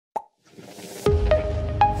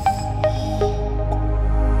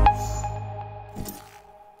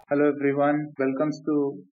Hello everyone, welcome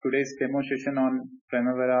to today's demo session on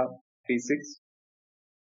Primavera P6.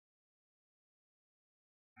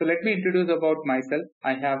 So let me introduce about myself.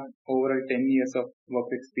 I have overall 10 years of work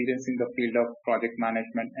experience in the field of project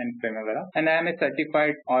management and Primavera, and I am a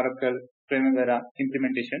certified Oracle Primavera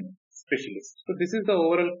implementation specialist. So this is the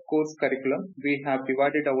overall course curriculum. We have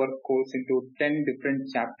divided our course into 10 different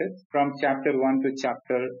chapters. From chapter 1 to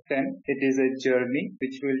chapter 10, it is a journey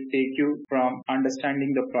which will take you from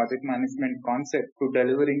understanding the project management concept to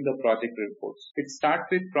delivering the project reports. It starts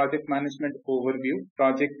with project management overview,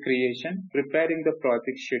 project creation, preparing the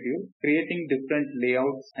project schedule, creating different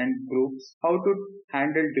layouts and groups, how to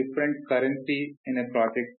handle different currency in a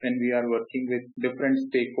project when we are working with different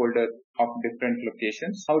stakeholders of different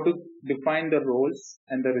locations, how to define the roles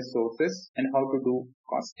and the resources, and how to do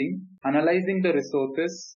costing, analyzing the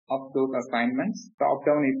resources of those assignments,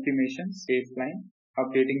 top-down estimations, baseline,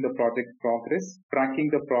 updating the project progress, tracking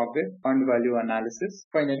the progress, fund value analysis,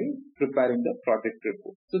 finally preparing the project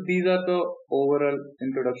report. So these are the overall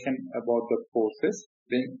introduction about the courses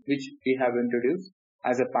which we have introduced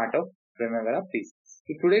as a part of Primavera P6.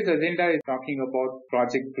 So today's agenda is talking about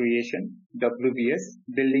project creation, WBS,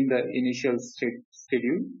 building the initial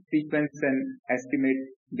schedule, sequence and estimate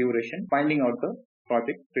duration, finding out the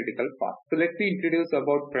project critical path. So let me introduce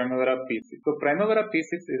about Primavera P6. So Primavera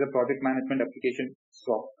P6 is a project management application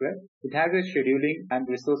software. It has a scheduling and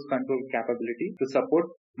resource control capability to support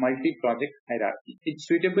multi-project hierarchy. It's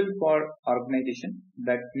suitable for organizations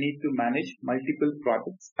that need to manage multiple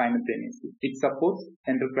projects simultaneously. It supports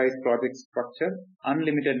enterprise project structure,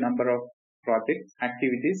 unlimited number of projects,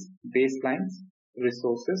 activities, baselines,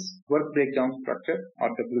 resources, work breakdown structure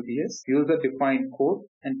or WBS, user-defined code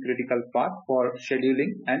and critical path for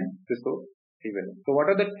scheduling and resource development. So what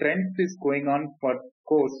are the trends is going on for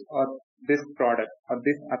course or this product or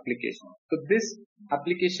this application? So this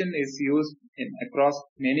application is used across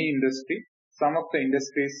many industries. Some of the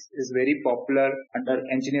industries is very popular under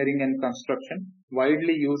engineering and construction,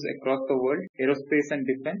 widely used across the world, aerospace and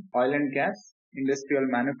defense, oil and gas, industrial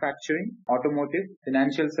manufacturing, automotive,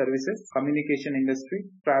 financial services, communication industry,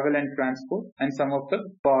 travel and transport, and some of the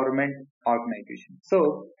government organizations.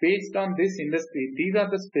 So based on this industry, these are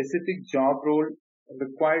the specific job role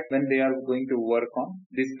required when they are going to work on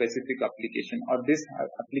this specific application, or this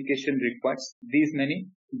application requires these many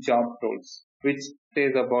job roles, which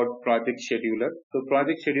says about project scheduler. So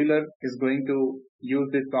project scheduler is going to use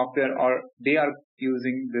this software, or they are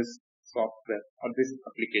using this software or this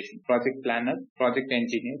application. Project planner, project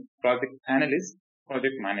engineer, project analyst,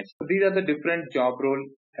 project manager. So these are the different job roles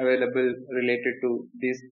available related to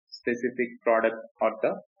this specific product or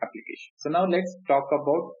the application. So now let's talk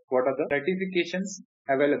about what are the certifications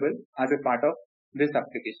available as a part of this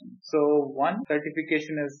application. So one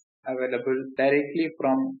certification is available directly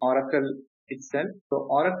from Oracle itself. So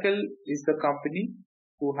Oracle is the company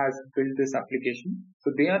who has built this application.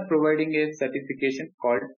 So they are providing a certification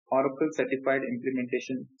called Oracle Certified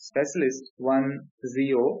Implementation Specialist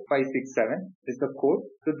 10567 is the code.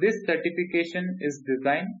 So this certification is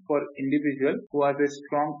designed for individual who has a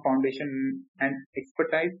strong foundation and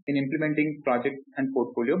expertise in implementing project and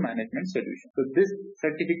portfolio management solutions. So this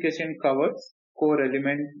certification covers core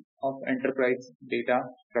elements of enterprise data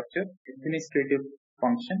structure, administrative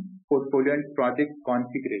function, portfolio and project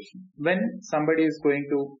configuration. When somebody is going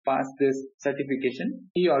to pass this certification,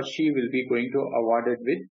 he or she will be going to awarded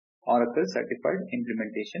with Oracle Certified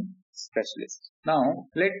Implementation Specialist. Now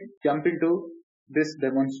let's jump into this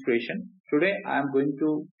demonstration. Today I am going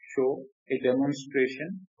to show a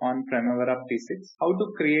demonstration on Primavera P6, how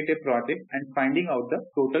to create a project and finding out the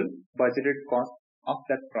total budgeted cost of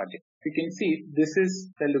that project. You can see this is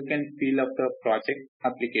the look and feel of the project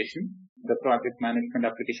application, the project management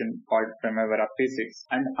application called Primavera P6,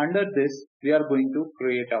 and under this we are going to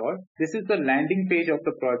create this is the landing page of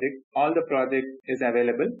the project. All the project is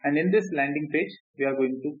available, and in this landing page we are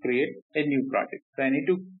going to create a new project. So I need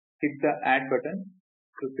to click the add button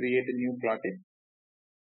to create a new project.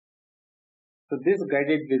 So this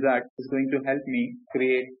guided wizard is going to help me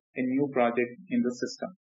create a new project in the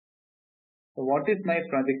system. So what is my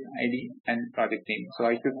project ID and project name? So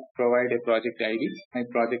I should provide a project ID. My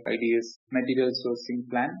project ID is Material Sourcing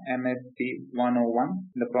Plan MSP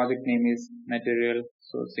 101. The project name is Material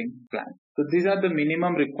Sourcing Plan. So these are the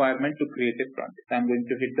minimum requirement to create a project. I'm going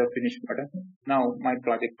to hit the finish button. Now my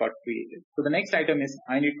project got created. So the next item is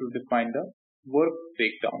I need to define the work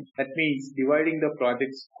breakdown. That means dividing the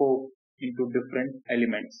project scope into different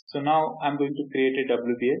elements. So now I'm going to create a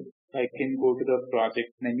WBS. I can go to the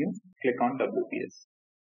project menu, click on WBS.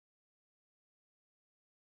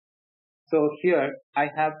 So here I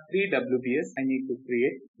have 3 WBS. I need to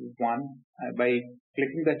create one by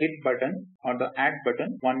clicking the hit button or the add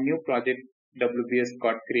button. One new project WBS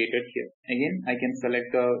got created here. Again, I can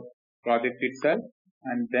select the project itself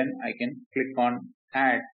and then I can click on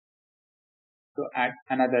add to add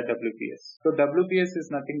another WBS. So WBS is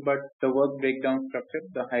nothing but the work breakdown structure,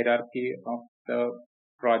 the hierarchy of the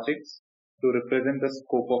projects to represent the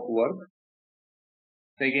scope of work.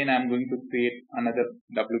 So again, I'm going to create another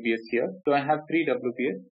WBS here. So I have 3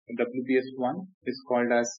 WBS. WBS1 is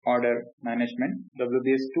called as order management.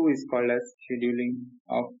 WBS2 is called as scheduling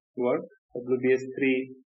of work.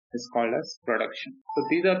 WBS3 is called as production. So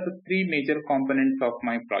these are the 3 major components of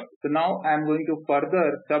my project. So now I'm going to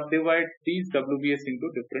further subdivide these WBS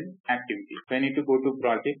into different activities. So I need to go to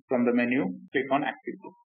project from the menu, click on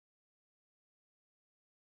activity.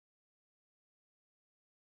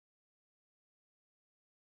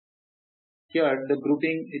 Here the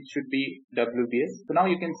grouping, it should be WBS. So now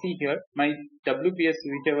you can see here my WBS,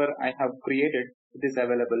 whichever I have created, it is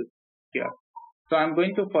available here. So I'm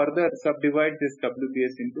going to further subdivide this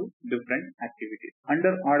WBS into different activities.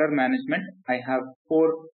 Under order management, I have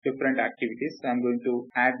 4 different activities. So I'm going to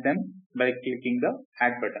add them by clicking the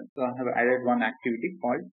add button. So I have added one activity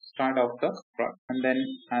called start of the project. And then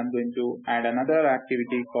I'm going to add another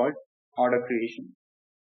activity called order creation.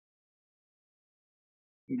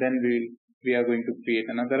 Then we are going to create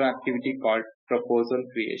another activity called proposal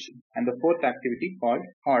creation and the 4th activity called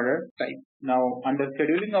order type. Now under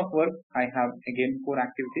scheduling of work, I have again 4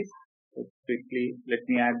 activities. So quickly let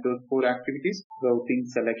me add those 4 activities. Routing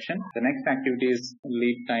selection. The next activity is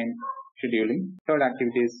lead time scheduling. Third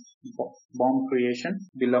activity is BOM creation,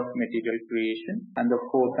 bill of material creation, and the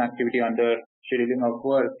 4th activity under scheduling of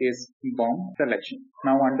work is BOM selection.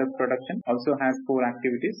 Now under production also has 4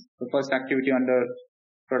 activities. The first activity under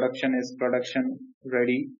production is production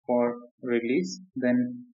ready for release,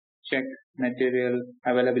 then check material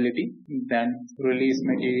availability, then release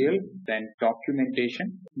material, then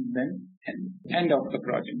documentation, then end of the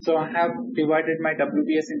project. So I have divided my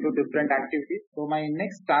WBS into different activities. So my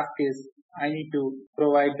next task is I need to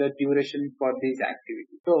provide the duration for these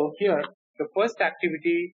activities. So here the first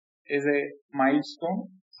activity is a milestone.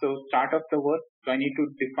 So start of the work. So I need to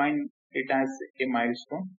define it as a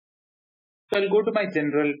milestone. So I'll go to my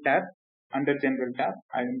general tab. Under general tab,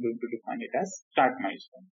 I am going to define it as start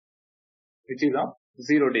milestone, which is of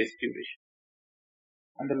 0 days duration.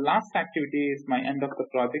 And the last activity is my end of the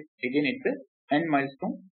project. Again, it's a end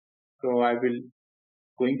milestone. So I will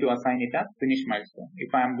going to assign it as finish milestone.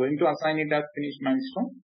 If I am going to assign it as finish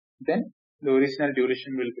milestone, then the original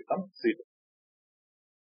duration will become 0.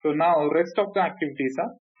 So now rest of the activities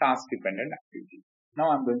are task dependent activities. Now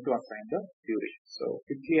I'm going to assign the duration. So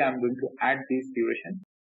quickly I'm going to add these duration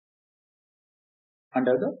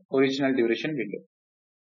under the original duration window.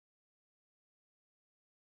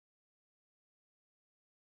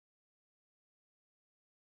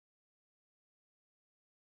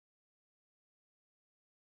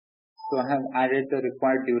 So I have added the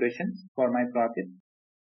required durations for my project.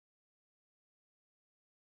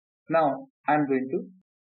 Now I'm going to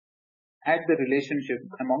add the relationship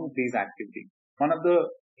among these activities. One of the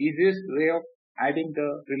easiest way of adding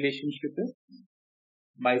the relationship is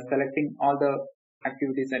by selecting all the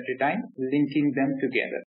activities at a time, linking them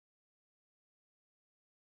together.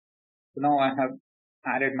 So now I have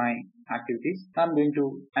added my activities. I'm going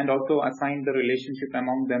to and also assign the relationship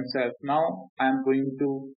among themselves. Now I'm going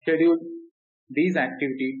to schedule these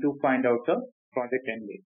activities to find out the project end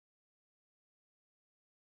date.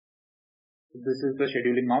 This is the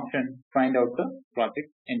scheduling option, find out the project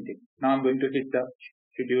end date. Now I'm going to hit the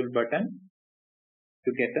schedule button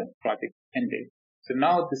to get the project end date. So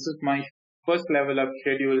now this is my first level of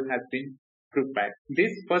schedule has been prepared.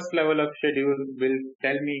 This first level of schedule will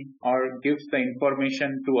tell me or gives the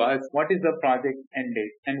information to us what is the project end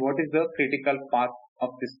date and what is the critical path of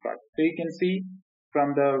this project. So you can see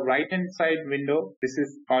from the right hand side window, this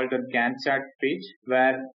is called the Gantt chart page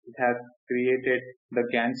where it has created the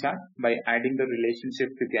Gantt chart by adding the relationship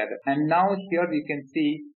together. And now here you can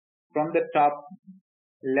see from the top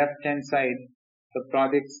left hand side, the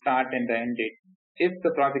project start and the end date. If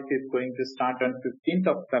the project is going to start on 15th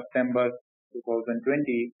of September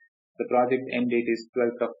 2020, the project end date is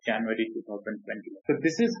 12th of January 2020. So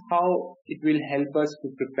this is how it will help us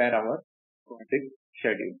to prepare our project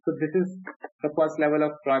schedule. So this is the first level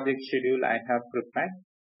of project schedule I have prepared.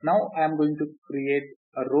 Now I am going to create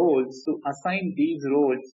a roles to assign these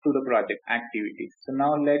roles to the project activities. So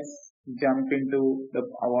now let's jump into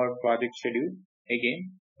our project schedule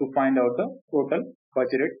again to find out the total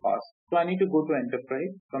budgeted cost. So I need to go to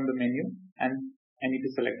enterprise from the menu and I need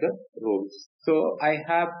to select the roles. So I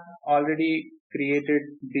have already created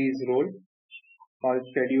these roles called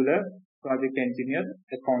scheduler, project engineer,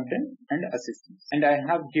 accountant, and assistant. And I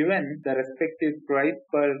have given the respective price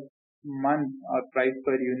per month or price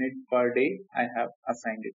per unit per day. I have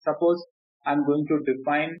assigned it. Suppose I'm going to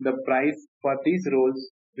define the price for these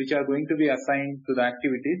roles which are going to be assigned to the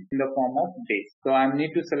activities in the form of days. So I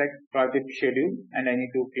need to select project schedule and I need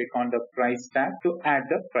to click on the price tab to add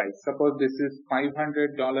the price. Suppose this is $500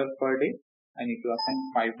 per day. I need to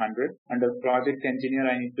assign 500. Under project engineer,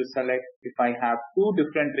 I need to select if I have two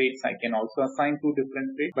different rates, I can also assign two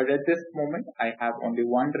different rates. But at this moment, I have only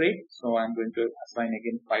one rate. So I'm going to assign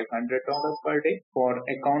again $500 per day. For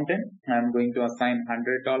accountant, I'm going to assign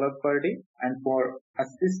 $100 per day. And for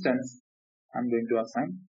assistants, I'm going to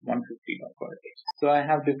assign $150 per day. So I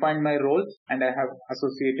have defined my roles and I have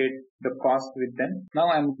associated the cost with them. Now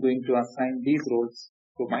I'm going to assign these roles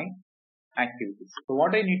to my activities. So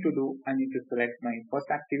what I need to do, I need to select my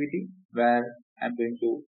first activity where I'm going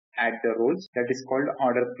to add the roles. That is called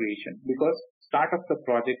order creation, because start of the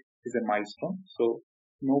project is a milestone. So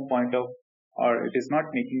no point of, or it is not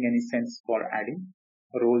making any sense for adding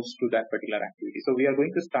roles to that particular activity. So we are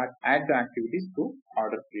going to add the activities to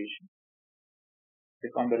order creation.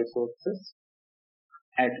 Click on the resources,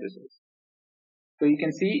 add resource. So you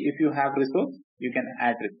can see if you have resource, you can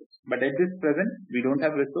add resource. But at this present, we don't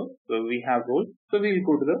have resource, so we have roles. So we will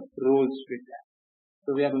go to the roles with that.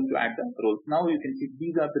 So we are going to add the roles. Now you can see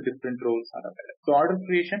these are the different roles are available. So order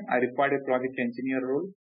creation, I required a project engineer role.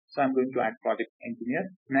 So I'm going to add project engineer.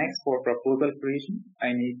 Next, for proposal creation,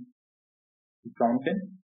 I need accountant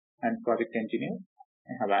and project engineer.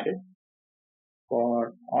 I have added.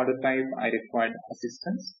 For order type, I required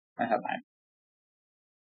assistants. I have added.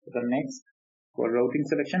 The next, for routing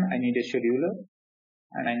selection, I need a scheduler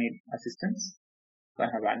and I need assistance. So I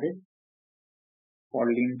have added. For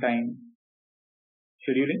lean time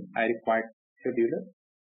scheduling, I required scheduler.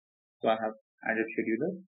 So I have added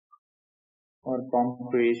scheduler. For form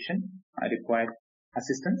creation, I required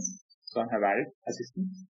assistance. So I have added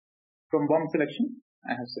assistance. From BOM selection,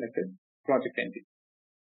 I have selected project engineer.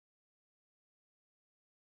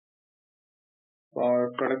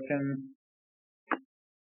 For production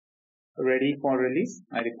ready for release,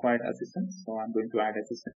 I required assistance. So I'm going to add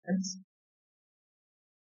assistance.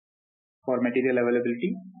 For material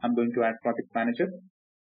availability, I'm going to add project manager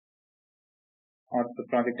or the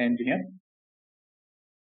project engineer.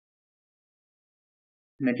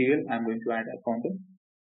 Material, I'm going to add accountant.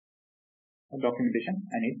 For documentation,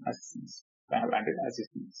 I need assistance. So I have added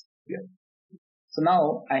assistance here. So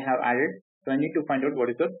now I have added, so I need to find out what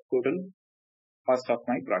is the total cost of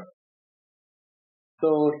my product.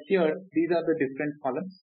 So here, these are the different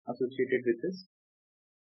columns associated with this.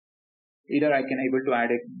 Either I can able to add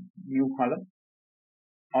a new column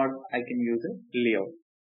or I can use a layout.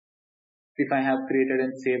 If I have created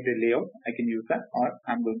and saved a layout, I can use that, or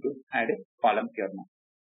I'm going to add a column here now.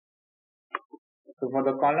 So for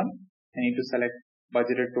the column, I need to select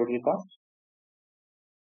budgeted total cost.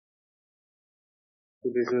 So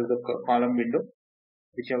this is the column window.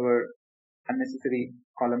 Whichever unnecessary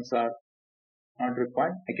columns are not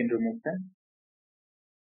required, I can remove them.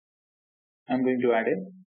 I'm going to add a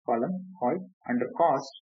column called under cost.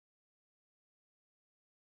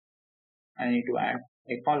 I need to add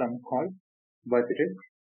a column called budgeted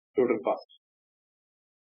total cost.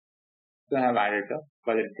 So I have added the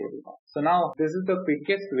budgeted total cost. So now this is the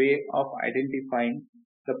quickest way of identifying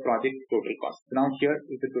the project total cost. Now here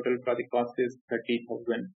if the total project cost is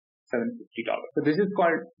 $30,750. So this is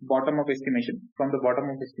called bottom up estimation. From the bottom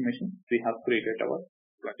up estimation, we have created our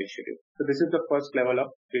project schedule. So this is the first level of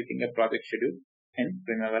creating a project schedule in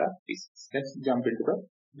Primavera P6. Let's jump into the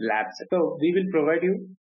lab set. So we will provide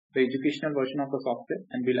you the educational version of the software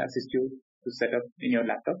and we'll assist you to set up in your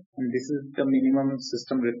laptop. And this is the minimum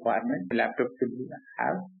system requirement. The laptop should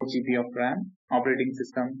have 4 GB of RAM, operating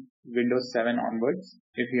system Windows 7 onwards.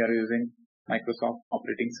 If you are using Microsoft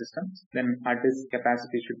operating systems, then hard disk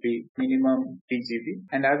capacity should be minimum 3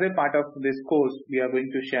 GB. And as a part of this course, we are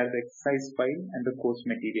going to share the exercise file and the course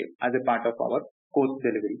material as a part of our course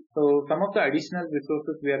delivery. So some of the additional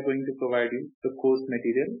resources we are going to provide you, the course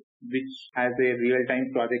material, which has a real-time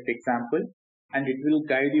project example, and it will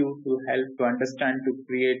guide you to help to understand to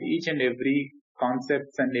create each and every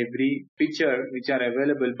concepts and every feature which are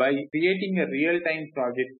available by creating a real-time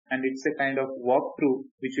project, and it's a kind of walkthrough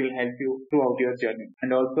which will help you throughout your journey.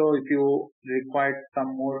 And also if you require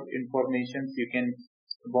some more information, you can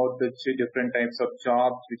about the different types of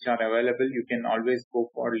jobs which are available, you can always go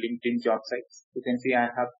for LinkedIn job sites. You can see I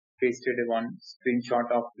have pasted one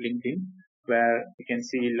screenshot of LinkedIn where you can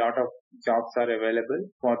see a lot of jobs are available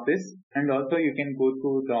for this, and also you can go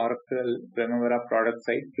to the Oracle Primavera product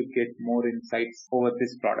site to get more insights over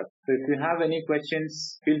this product. So if you have any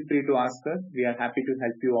questions, feel free to ask us. We are happy to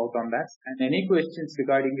help you out on that. And any questions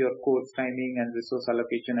regarding your course timing and resource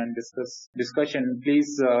allocation and discussion,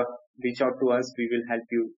 please reach out to us. We will help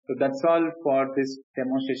you. So that's all for this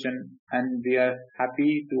demonstration, and we are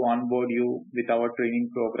happy to onboard you with our training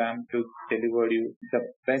program to deliver you the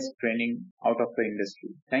best training out of the industry.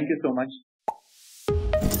 Thank you so much.